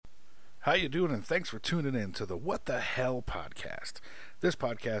How you doing? And thanks for tuning in to the What the Hell podcast. This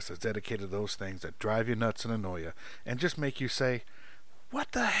podcast is dedicated to those things that drive you nuts and annoy you and just make you say,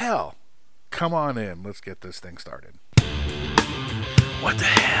 what the hell? Come on in. Let's get this thing started. What the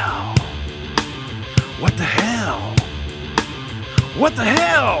hell? What the hell? What the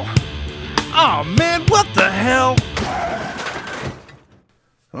hell? Oh man, what the hell?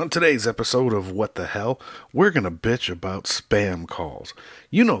 On today's episode of What the Hell, we're going to bitch about spam calls.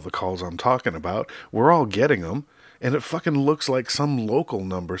 You know the calls I'm talking about. We're all getting them, and it fucking looks like some local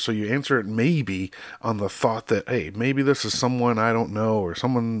number, so you answer it maybe on the thought that, hey, maybe this is someone I don't know, or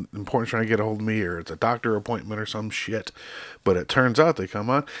someone important trying to get a hold of me, or it's a doctor appointment or some shit. But it turns out they come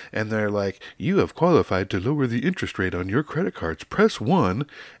on, and they're like, you have qualified to lower the interest rate on your credit cards. Press 1,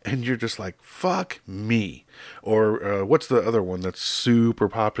 and you're just like, fuck me. Or what's the other one that's super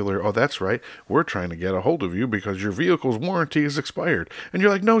popular? Oh, that's right. We're trying to get a hold of you because your vehicle's warranty is expired. And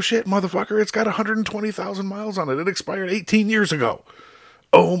you're like, no shit, motherfucker. It's got 120,000 miles on it. It expired 18 years ago.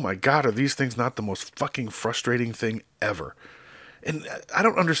 Oh my God, are these things not the most fucking frustrating thing ever? And I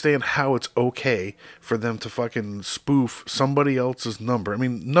don't understand how it's okay for them to fucking spoof somebody else's number. I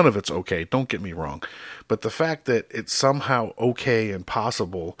mean, none of it's okay, don't get me wrong. But the fact that it's somehow okay and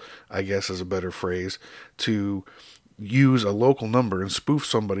possible, I guess is a better phrase, to use a local number and spoof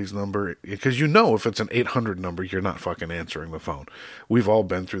somebody's number, because you know if it's an 800 number, you're not fucking answering the phone. We've all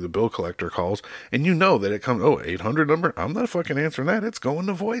been through the bill collector calls, and you know that it comes, 800 number? I'm not fucking answering that. It's going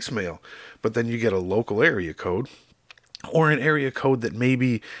to voicemail. But then you get a local area code, or an area code that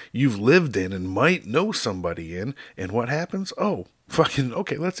maybe you've lived in and might know somebody in, and what happens? Oh, fucking,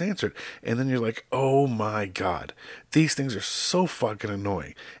 okay, let's answer it. And then you're like, oh my God, these things are so fucking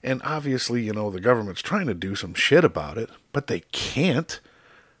annoying. And obviously, the government's trying to do some shit about it, but they can't.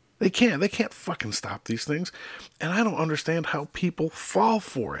 They can't fucking stop these things. And I don't understand how people fall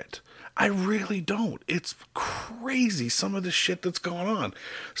for it. I really don't. It's crazy, some of the shit that's going on.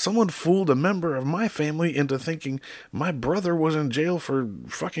 Someone fooled a member of my family into thinking my brother was in jail for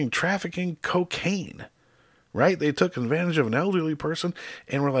fucking trafficking cocaine. Right? They took advantage of an elderly person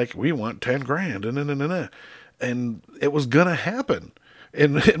and were like, we want 10 grand. And it was going to happen.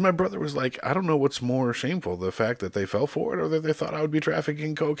 And my brother was like, I don't know what's more shameful, the fact that they fell for it or that they thought I would be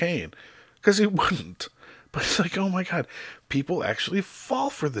trafficking cocaine. Because he wouldn't. But it's like, oh my God, people actually fall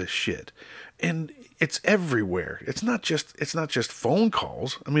for this shit. And it's everywhere. It's not just phone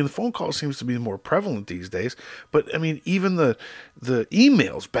calls. I mean, the phone call seems to be more prevalent these days. But I mean, even the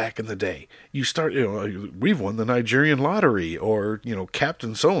emails back in the day, you start, we've won the Nigerian lottery, or,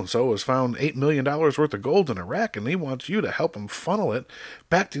 Captain so-and-so has found $8 million worth of gold in Iraq, and he wants you to help him funnel it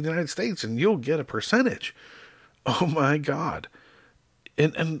back to the United States, and you'll get a percentage. Oh my God.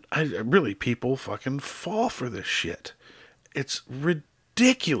 And I really, people fucking fall for this shit. It's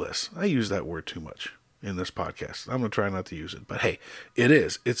ridiculous. I use that word too much in this podcast. I'm going to try not to use it. But hey, it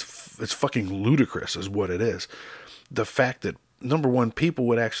is. It's fucking ludicrous is what it is. The fact that, number one, people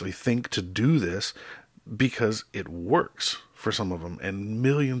would actually think to do this because it works for some of them. And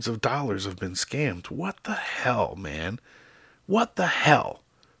millions of dollars have been scammed. What the hell, man? What the hell?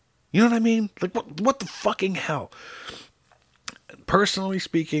 You know what I mean? Like, what the fucking hell? Personally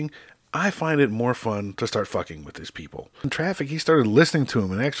speaking, I find it more fun to start fucking with these people. In traffic, he started listening to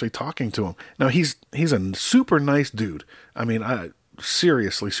him and actually talking to him. Now, he's a super nice dude. I mean,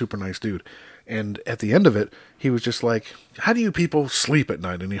 seriously super nice dude. And at the end of it, he was just like, how do you people sleep at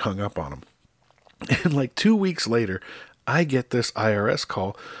night? And he hung up on him. And like 2 weeks later, I get this IRS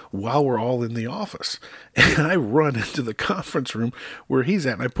call while we're all in the office. And I run into the conference room where he's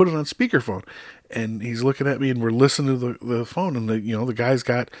at, and I put it on speakerphone. And he's looking at me, and we're listening to the phone, and the guy's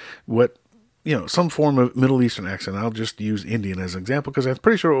got some form of Middle Eastern accent. I'll just use Indian as an example, because I'm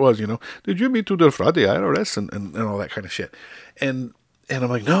pretty sure it was, did you mean to defraud the IRS and all that kind of shit. And I'm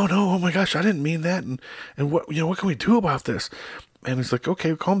like, no, oh my gosh, I didn't mean that. And what can we do about this? And he's like,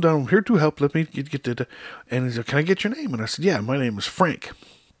 okay, calm down. I'm here to help. Let me get to. And he's like, can I get your name? And I said, yeah, my name is Frank.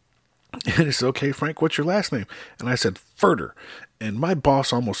 And he said, okay, Frank, what's your last name? And I said, Furter. And my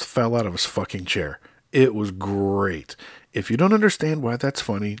boss almost fell out of his fucking chair. It was great. If you don't understand why that's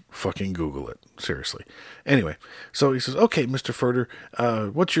funny, fucking Google it. Seriously. Anyway, so he says, okay, Mr.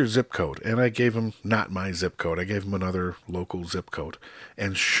 Furter, what's your zip code? And I gave him not my zip code. I gave him another local zip code.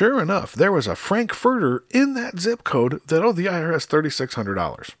 And sure enough, there was a Frank Furter in that zip code that owed the IRS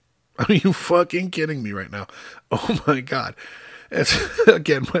 $3,600. Are you fucking kidding me right now? Oh my God.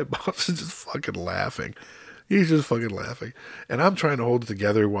 Again, my boss is just fucking laughing. He's just fucking laughing. And I'm trying to hold it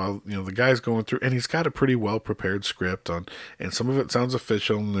together while, the guy's going through, and he's got a pretty well prepared script on, and some of it sounds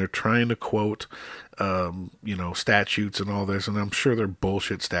official, and they're trying to quote, statutes and all this, and I'm sure they're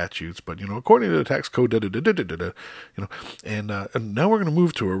bullshit statutes, but, according to the tax code, and now we're going to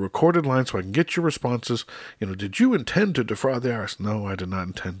move to a recorded line so I can get your responses. Did you intend to defraud the IRS? No, I did not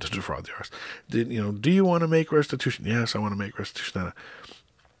intend to defraud the IRS. Do you want to make restitution? Yes, I want to make restitution.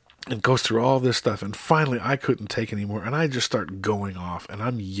 And goes through all this stuff, and finally I couldn't take anymore, and I just start going off, and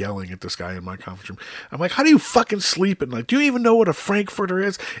I'm yelling at this guy in my conference room. I'm like, how do you fucking sleep at night? Do you even know what a Frankfurter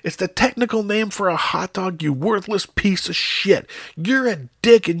is? It's the technical name for a hot dog, you worthless piece of shit. You're a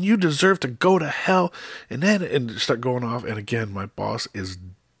dick, and you deserve to go to hell. And start going off, and again, my boss is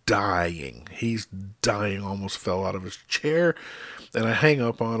dying. He's dying, almost fell out of his chair. And I hang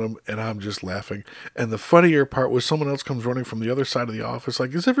up on him, and I'm just laughing. And the funnier part was someone else comes running from the other side of the office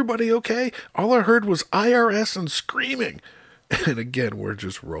like, is everybody okay? All I heard was IRS and screaming. And again, we're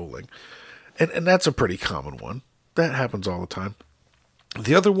just rolling. And that's a pretty common one. That happens all the time.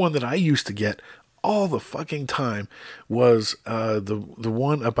 The other one that I used to get all the fucking time was the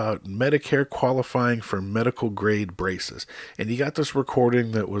one about Medicare qualifying for medical grade braces. And you got this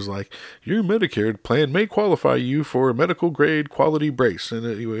recording that was like, your Medicare plan may qualify you for a medical grade quality brace.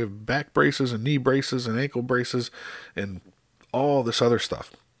 And you have back braces and knee braces and ankle braces and all this other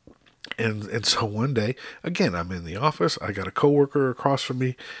stuff. And so one day, again, I'm in the office. I got a coworker across from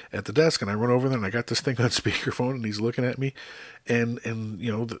me at the desk, and I run over there, and I got this thing on speakerphone, and he's looking at me, and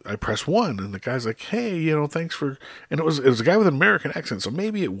I press 1, and the guy's like, hey, thanks for, and it was a guy with an American accent, so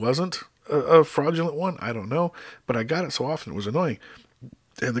maybe it wasn't a fraudulent one, I don't know, but I got it so often it was annoying.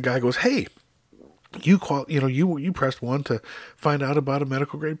 And the guy goes, hey, you pressed 1 to find out about a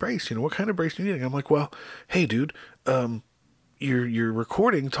medical grade brace. What kind of brace do you need? And I'm like, well, hey, dude, your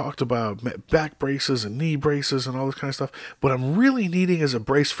recording talked about back braces and knee braces and all this kind of stuff. What I'm really needing is a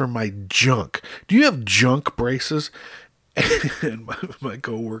brace for my junk. Do you have junk braces? And my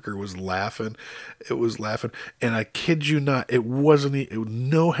coworker was laughing. It was laughing. And I kid you not, it was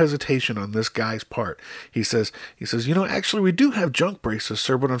no hesitation on this guy's part. He says, actually we do have junk braces,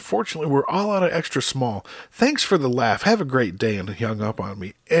 sir, but unfortunately we're all out of extra small. Thanks for the laugh. Have a great day. And he hung up on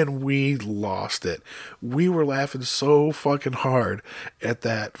me. And we lost it. We were laughing so fucking hard at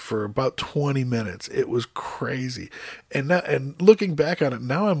that for about 20 minutes. It was crazy. And looking back on it,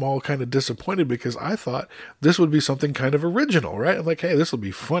 now I'm all kind of disappointed because I thought this would be something kind of original, right? I'm like, hey, this will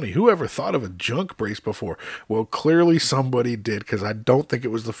be funny. Who ever thought of a junk brace before? Well, clearly somebody did, because I don't think it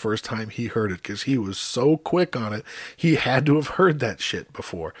was the first time he heard it, because he was so quick on it. He had to have heard that shit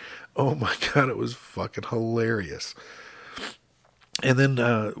before. Oh my God, it was fucking hilarious. And then,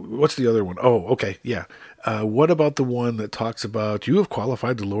 what's the other one? Oh, okay, yeah. What about the one that talks about you have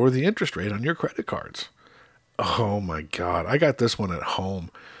qualified to lower the interest rate on your credit cards? Oh my God, I got this one at home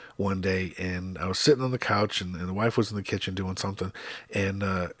one day, and I was sitting on the couch, and the wife was in the kitchen doing something, and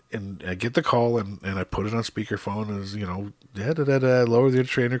I get the call, and I put it on speakerphone, and it was, lower the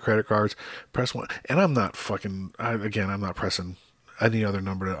interest rate on your credit cards, press 1, and I'm not pressing any other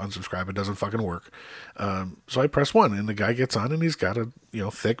number to unsubscribe. It doesn't fucking work. So I press 1, and the guy gets on, and he's got a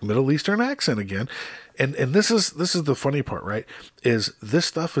thick Middle Eastern accent again. And this is the funny part, right? Is this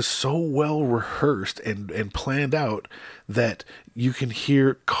stuff is so well rehearsed and planned out that you can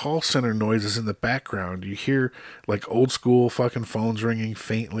hear call center noises in the background. You hear like old school fucking phones ringing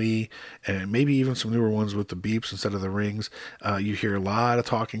faintly, and maybe even some newer ones with the beeps instead of the rings. You hear a lot of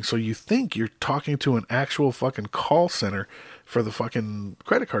talking, so you think you're talking to an actual fucking call center for the fucking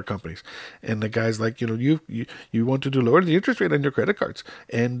credit card companies. And the guy's like, you wanted to lower the interest rate on your credit cards.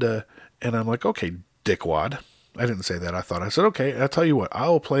 And I'm like, okay, dickwad. I didn't say that. I said, okay, I'll tell you what,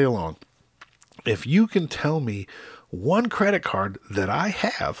 I'll play along. If you can tell me one credit card that I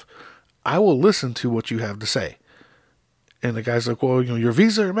have, I will listen to what you have to say. And the guy's like, well, your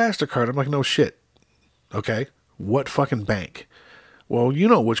Visa or MasterCard. I'm like, no shit. Okay. What fucking bank? Well, you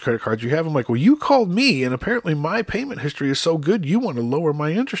know which credit cards you have. I'm like, well, you called me, and apparently my payment history is so good, you want to lower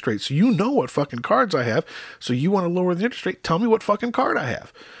my interest rate. So you know what fucking cards I have, so you want to lower the interest rate. Tell me what fucking card I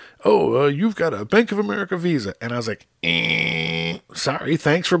have. Oh, you've got a Bank of America Visa. And I was like, sorry,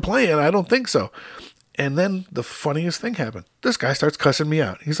 thanks for playing. I don't think so. And then the funniest thing happened. This guy starts cussing me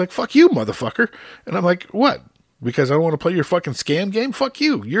out. He's like, fuck you, motherfucker. And I'm like, what? Because I don't want to play your fucking scam game? Fuck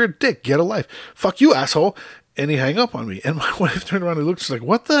you. You're a dick. Get a life. Fuck you, asshole. And he hung up on me. And my wife turned around and looked. She's like,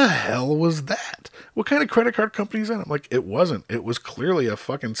 what the hell was that? What kind of credit card company is that? I'm like, it wasn't. It was clearly a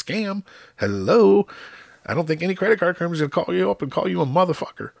fucking scam. Hello? I don't think any credit card company is going to call you up and call you a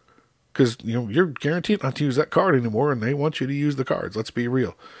motherfucker. Because, you're guaranteed not to use that card anymore, and they want you to use the cards. Let's be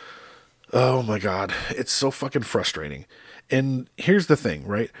real. Oh my God. It's so fucking frustrating. And here's the thing,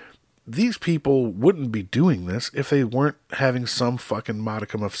 right? These people wouldn't be doing this if they weren't having some fucking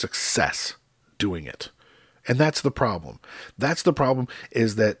modicum of success doing it. And that's the problem. That's the problem,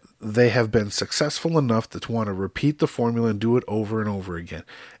 is that they have been successful enough to want to repeat the formula and do it over and over again.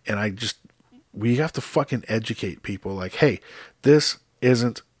 And we have to fucking educate people like, hey, this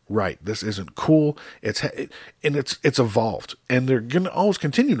isn't right. This isn't cool. It's evolved, and they're going to always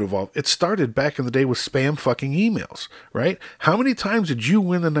continue to evolve. It started back in the day with spam fucking emails, right? How many times did you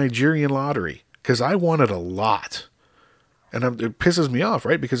win the Nigerian lottery? Because I won it a lot. And it pisses me off,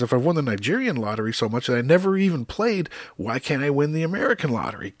 right? Because if I won the Nigerian lottery so much that I never even played, why can't I win the American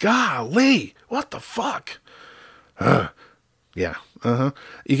lottery? Golly, what the fuck? Yeah,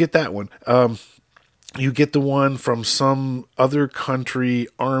 You get that one. You get the one from some other country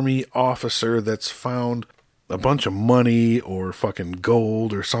army officer that's found a bunch of money or fucking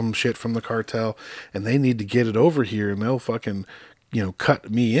gold or some shit from the cartel, and they need to get it over here, and they'll fucking, cut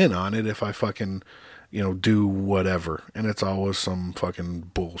me in on it if I fucking, do whatever. And it's always some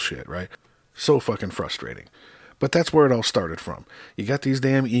fucking bullshit, right? So fucking frustrating. But that's where it all started from. You got these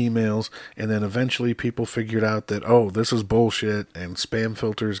damn emails, and then eventually people figured out that, oh, this is bullshit, and spam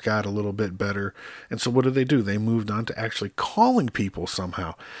filters got a little bit better. And so what did? They moved on to actually calling people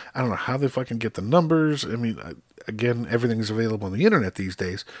somehow. I don't know how they fucking get the numbers. I mean, again, everything's available on the internet these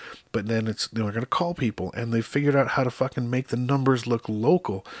days, but then they're going to call people, and they've figured out how to fucking make the numbers look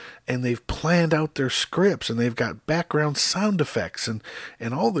local, and they've planned out their scripts, and they've got background sound effects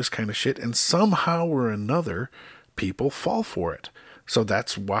and all this kind of shit, and somehow or another, people fall for it. So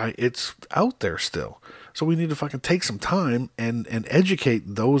that's why it's out there still. So we need to fucking take some time and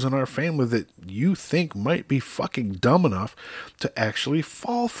educate those in our family that you think might be fucking dumb enough to actually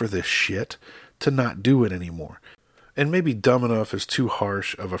fall for this shit, to not do it anymore. And maybe dumb enough is too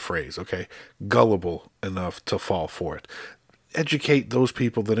harsh of a phrase, okay? Gullible enough to fall for it. Educate those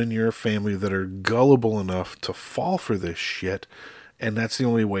people that in your family that are gullible enough to fall for this shit, and that's the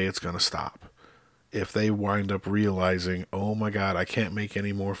only way it's going to stop. If they wind up realizing, oh my God, I can't make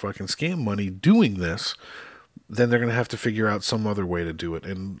any more fucking scam money doing this, then they're going to have to figure out some other way to do it.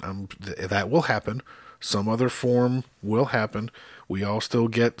 And that will happen. Some other form will happen. We all still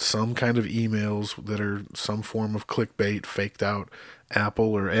get some kind of emails that are some form of clickbait, faked out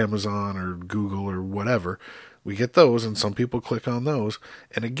Apple or Amazon or Google or whatever. We get those, and some people click on those.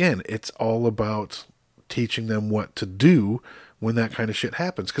 And again, it's all about teaching them what to do when that kind of shit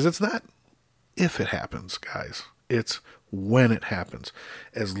happens. Because it's not if it happens, guys. It's when it happens.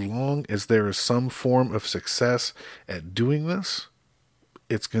 As long as there is some form of success at doing this,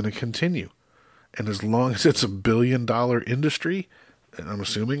 it's going to continue. And as long as it's $1 billion industry, and I'm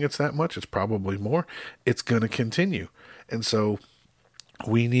assuming it's that much, it's probably more, it's going to continue. And so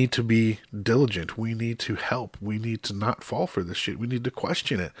we need to be diligent. We need to help. We need to not fall for this shit. We need to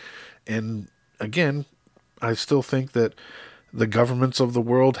question it. And again, I still think that the governments of the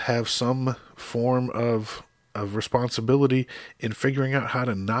world have some form of responsibility in figuring out how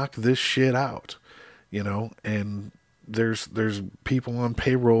to knock this shit out, and there's people on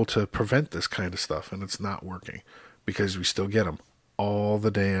payroll to prevent this kind of stuff, and it's not working because we still get them all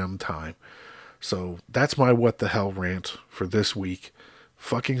the damn time. So that's my what the hell rant for this week.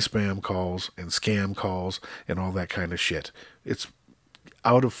 Fucking spam calls and scam calls and all that kind of shit. It's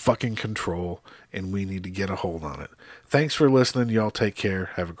out of fucking control, and we need to get a hold on it. Thanks for listening. Y'all take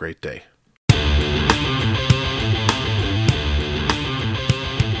care. Have a great day.